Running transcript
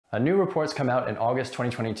A new report's come out in August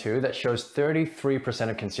 2022 that shows 33%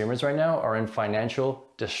 of consumers right now are in financial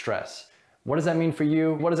distress. What does that mean for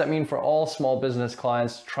you? What does that mean for all small business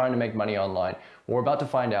clients trying to make money online? Well, we're about to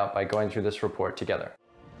find out by going through this report together.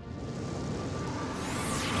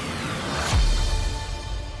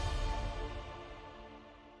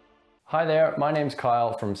 Hi there, my name's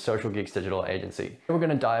Kyle from Social Geeks Digital Agency. We're going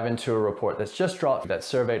to dive into a report that's just dropped that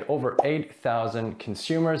surveyed over 8,000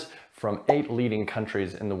 consumers from 8 leading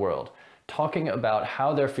countries in the world, talking about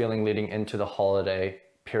how they're feeling leading into the holiday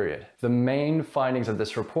period. The main findings of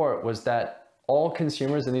this report was that all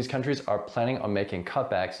consumers in these countries are planning on making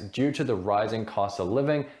cutbacks due to the rising cost of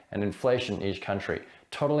living and inflation in each country,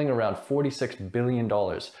 totaling around $46 billion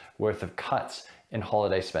worth of cuts in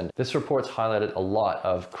holiday spending. This report's highlighted a lot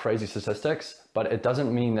of crazy statistics, but it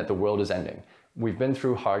doesn't mean that the world is ending. We've been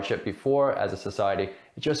through hardship before as a society.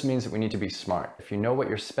 It just means that we need to be smart. If you know what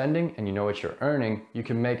you're spending and you know what you're earning, you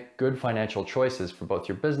can make good financial choices for both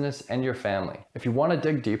your business and your family. If you want to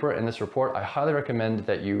dig deeper in this report, I highly recommend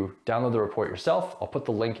that you download the report yourself. I'll put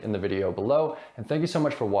the link in the video below. And thank you so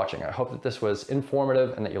much for watching. I hope that this was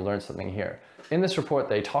informative and that you learned something here. In this report,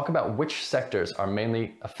 they talk about which sectors are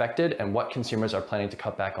mainly affected and what consumers are planning to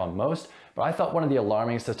cut back on most. But I thought one of the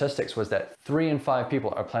alarming statistics was that 3 in 5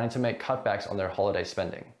 people are planning to make cutbacks on their holiday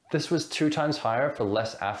spending. This was 2 times higher for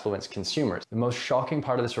less affluent consumers. The most shocking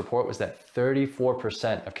part of this report was that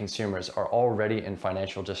 34% of consumers are already in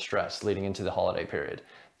financial distress leading into the holiday period.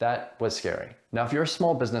 That was scary. Now, if you're a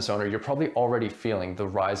small business owner, you're probably already feeling the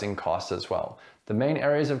rising costs as well. The main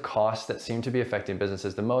areas of costs that seem to be affecting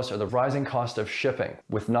businesses the most are the rising cost of shipping,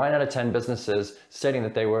 with 9 out of 10 businesses stating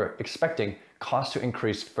that they were expecting costs to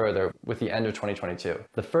increase further with the end of 2022.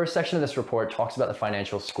 The first section of this report talks about the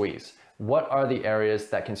financial squeeze. What are the areas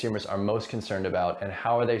that consumers are most concerned about and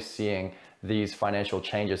how are they seeing these financial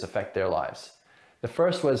changes affect their lives? The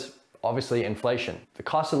first was obviously inflation. The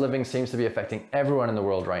cost of living seems to be affecting everyone in the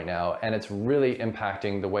world right now, and it's really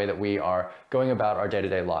impacting the way that we are going about our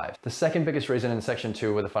day-to-day lives. The second biggest reason in section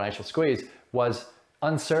 2 with the financial squeeze was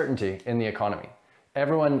uncertainty in the economy.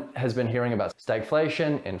 Everyone has been hearing about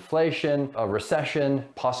stagflation, inflation, a recession,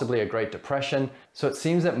 possibly a Great Depression. So it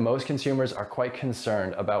seems that most consumers are quite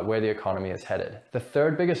concerned about where the economy is headed. The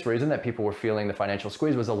third biggest reason that people were feeling the financial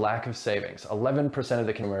squeeze was a lack of savings. 11% of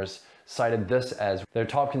the consumers cited this as their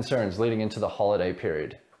top concerns leading into the holiday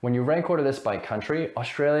period. When you rank order this by country,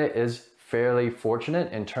 Australia is fairly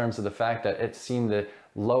fortunate in terms of the fact that it's seen the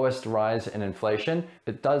lowest rise in inflation.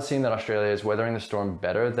 It does seem that Australia is weathering the storm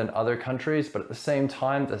better than other countries, but at the same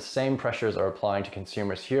time, the same pressures are applying to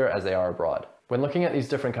consumers here as they are abroad. When looking at these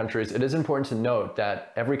different countries, it is important to note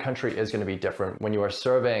that every country is going to be different when you are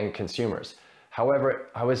surveying consumers. However,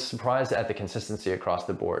 I was surprised at the consistency across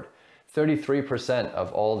the board. 33%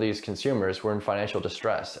 of all these consumers were in financial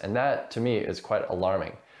distress, and that to me is quite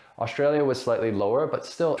alarming. Australia was slightly lower, but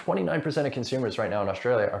still 29% of consumers right now in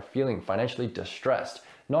Australia are feeling financially distressed,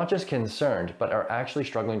 not just concerned, but are actually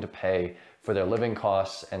struggling to pay for their living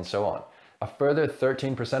costs and so on. A further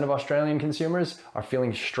 13% of Australian consumers are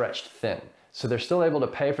feeling stretched thin. So they're still able to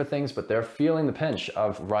pay for things, but they're feeling the pinch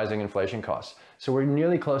of rising inflation costs. So we're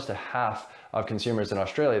nearly close to half of consumers in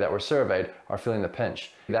Australia that were surveyed are feeling the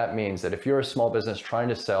pinch. That means that if you're a small business trying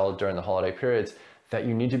to sell during the holiday periods, that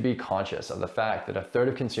you need to be conscious of the fact that a third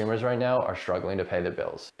of consumers right now are struggling to pay their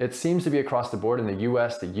bills. It seems to be across the board in the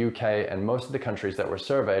US, the UK, and most of the countries that were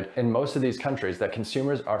surveyed. In most of these countries, that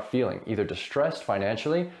consumers are feeling either distressed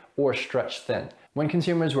financially or stretched thin. When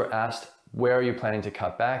consumers were asked, where are you planning to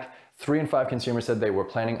cut back? 3 in 5 consumers said they were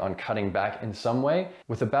planning on cutting back in some way,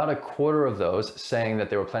 with about a quarter of those saying that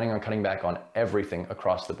they were planning on cutting back on everything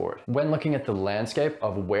across the board. When looking at the landscape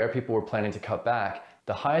of where people were planning to cut back,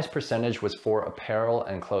 the highest percentage was for apparel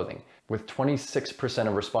and clothing, with 26%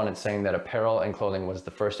 of respondents saying that apparel and clothing was the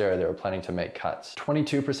first area they were planning to make cuts.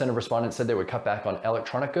 22% of respondents said they would cut back on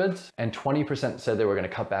electronic goods, and 20% said they were going to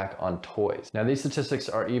cut back on toys. Now, these statistics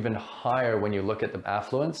are even higher when you look at the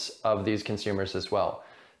affluence of these consumers as well.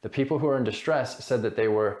 The people who are in distress said that they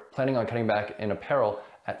were planning on cutting back in apparel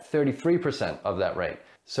at 33% of that rate.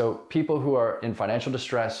 So people who are in financial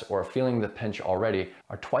distress or feeling the pinch already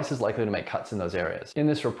are twice as likely to make cuts in those areas. In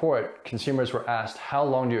this report, consumers were asked, how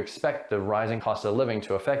long do you expect the rising cost of living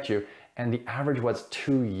to affect you? And the average was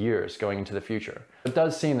 2 years going into the future. It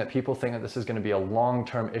does seem that people think that this is going to be a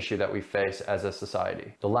long-term issue that we face as a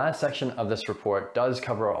society. The last section of this report does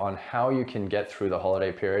cover on how you can get through the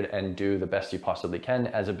holiday period and do the best you possibly can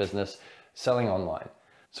as a business selling online.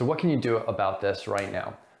 So what can you do about this right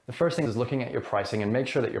now? The first thing is looking at your pricing and make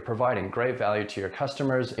sure that you're providing great value to your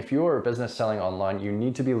customers. If you're a business selling online, you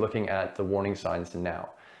need to be looking at the warning signs now.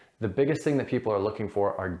 The biggest thing that people are looking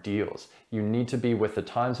for are deals. You need to be with the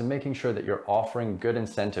times and making sure that you're offering good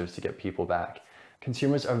incentives to get people back.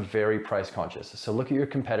 Consumers are very price conscious, so look at your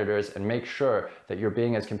competitors and make sure that you're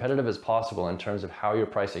being as competitive as possible in terms of how you're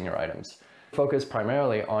pricing your items. Focus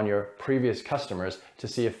primarily on your previous customers to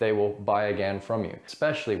see if they will buy again from you,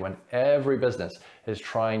 especially when every business is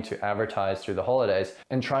trying to advertise through the holidays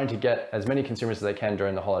and trying to get as many consumers as they can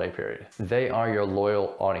during the holiday period. They are your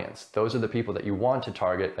loyal audience. Those are the people that you want to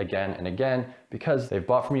target again and again because they've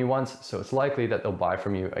bought from you once, so it's likely that they'll buy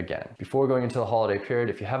from you again. Before going into the holiday period,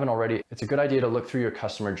 if you haven't already, it's a good idea to look through your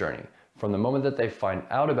customer journey. From the moment that they find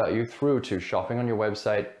out about you through to shopping on your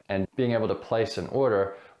website and being able to place an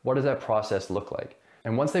order, what does that process look like?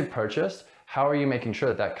 And once they've purchased, how are you making sure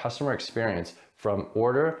that that customer experience from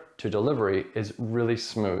order to delivery is really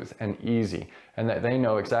smooth and easy and that they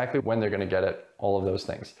know exactly when they're going to get it, all of those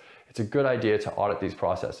things. It's a good idea to audit these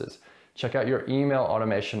processes. Check out your email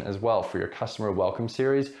automation as well for your customer welcome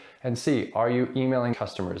series and see, are you emailing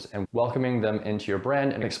customers and welcoming them into your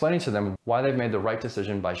brand and explaining to them why they've made the right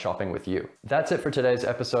decision by shopping with you. That's it for today's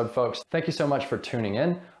episode, folks. Thank you so much for tuning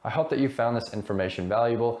in. I hope that you found this information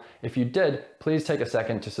valuable. If you did, please take a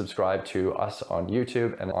second to subscribe to us on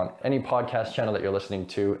YouTube and on any podcast channel that you're listening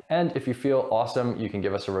to. And if you feel awesome, you can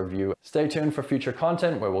give us a review. Stay tuned for future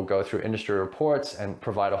content where we'll go through industry reports and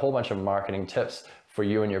provide a whole bunch of marketing tips for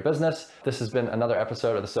you and your business. This has been another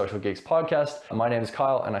episode of the Social Geeks podcast. My name is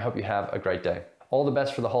Kyle, and I hope you have a great day. All the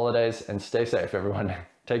best for the holidays, and stay safe, everyone.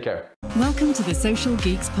 Take care. Welcome to the Social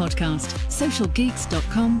Geeks podcast,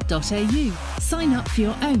 socialgeeks.com.au. Sign up for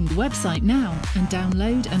your own website now and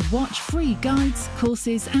download and watch free guides,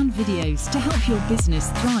 courses, and videos to help your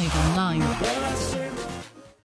business thrive online.